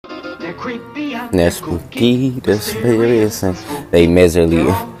That's spooky, that's serious, and they miserly.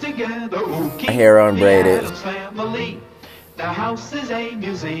 Hair unbraided.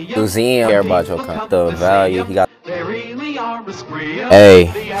 Museum care about your the value. He got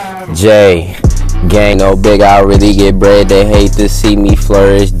J. Gang no big, I really get bread. They hate to see me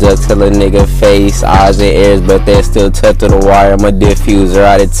flourish. Duck till a nigga face, eyes and ears, but they still touch to the wire. I'm a diffuser,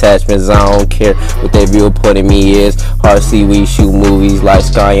 out attachments, I don't care what their viewpoint of me is. Hardly we shoot movies like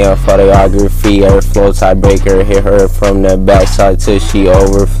Sky on photography. Airflow tiebreaker, hit her from the backside till she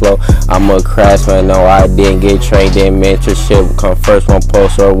overflow. I'm a craftsman, no I didn't get trained in mentorship. Come first one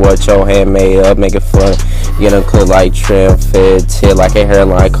post or what your hand made up, make it fun. Get him cooked like trim, fit, tit like a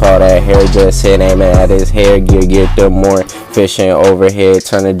hairline, call that hairdressing. Aiming at his hair gear, get the more fishing overhead,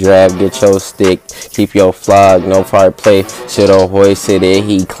 turn the drab, get your stick, keep your flog, no fire play, should've hoisted it,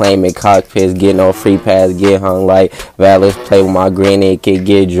 he claiming cockpits, get no free pass, get hung like Vallis, play with my green, it could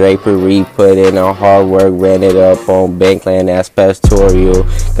get drapery, put in a hard work, ran it up on Bankland, that's pastoral,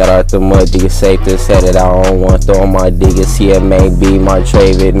 got out the mud, dig it safe to set it, I don't want to throw my digger, CMA be my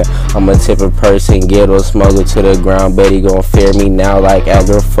trade, I'm a type of person, get or smuggle to the ground, but he gon' fear me now like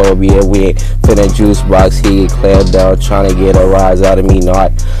agoraphobia, we ain't finna juice box, he get clamped down, trying to get a rise out of me,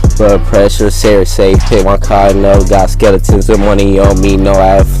 not blood pressure, serious safe, hit my car, no, got skeletons of money on me, no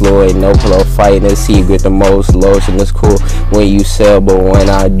affluent, no pillow fighting, the secret, the most lotion is cool when you sell, but when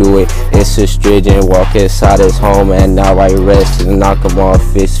I do it, it's astringent, walk inside his home, and now I rest and knock him off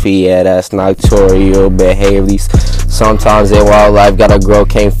his feet, yeah, that's nocturial behavior. Sometimes in wildlife gotta grow,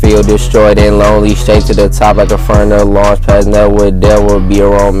 can't feel destroyed and lonely, straight to the top like a furnace launch past never there will be a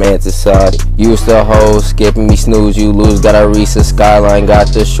romanticide. Used to hold, skipping me snooze, you lose, gotta reach the skyline, got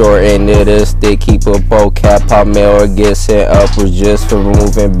the short end of the stick, keep a bow cap, pop mail or get sent upwards just for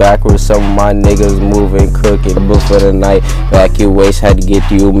moving backwards. Some of my niggas moving crooked, but for the night, evacuation had to get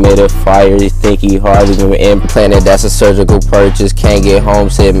the humidifier, you think he hardly been implanted, that's a surgical purchase, can't get home,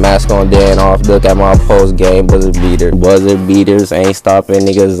 sit mask on, then off, look at my post game, buzzer beaters, ain't stopping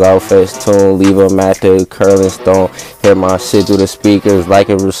niggas off festoon, leave them at the curling stone, hear my shit through the speakers like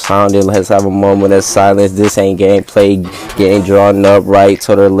it was sounding, let's have a moment of silence, this ain't gameplay, getting drawn up right,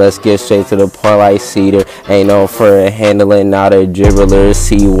 told her let's get straight to the point like cedar, ain't no for handling, not a dribbler,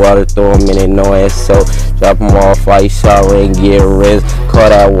 see water, throw him in it, no and so, drop him off like shower and get rinsed, call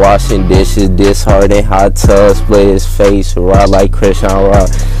that washing dishes, disheartening, hot tub, split his face, ride like Christian Rock.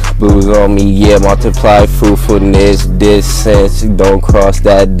 Blues on me, yeah, multiply fruitfulness, distance, don't cross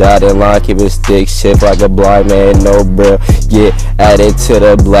that dotted line, keep it stick shift like a blind man, no bro, get added to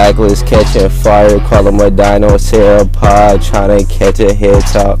the blacklist, catching fire, call him a dino, pteropod, trying to catch a head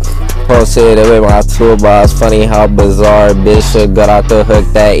top, posted it with my toolbox, funny how bizarre, Bishop got out the hook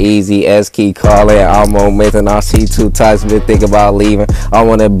that easy, S keep calling, I'm momentum, I see 2 times, been thinking about leaving, I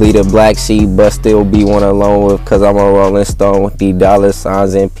wanna bleed a black sheep, but still be one alone with, cause I'm a rolling stone with the dollar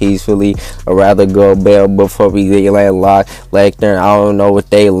signs and peacefully, I'd rather go bail before we get landlocked, lectern, I don't know what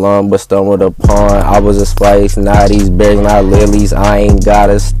they lump, but stumbled upon, I was a spice, now these berries, not lilies, I ain't got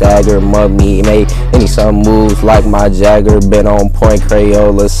a stagger, mummy, made any some moves like my Jagger, been on point,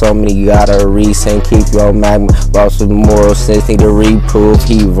 Crayola, so many got a recent, keep your magma, lost with moral sense, need to reprove,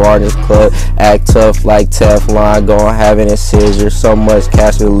 he varnish club, act tough like Teflon, gon' have an scissor, so much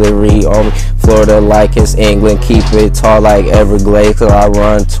cash delivery on me, Florida like it's England, keep it tall like Everglades, till I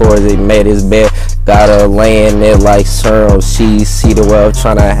run towards it, made his bed, gotta lay in it like Serum, she see the world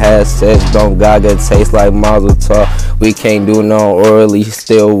tryna have sex, don't gaga, taste like Mazel Tov, we can't do no orally,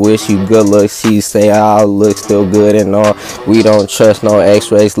 still wish you good luck, she say I look still good and all, we don't trust no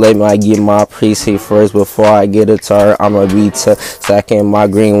x-rays, let me get my precinct first before I get a turn, I'ma be stacking my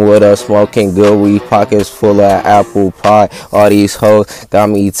greenwood up, smoking good weed, pockets full of apple pie, all these hoes got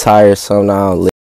me tired, so now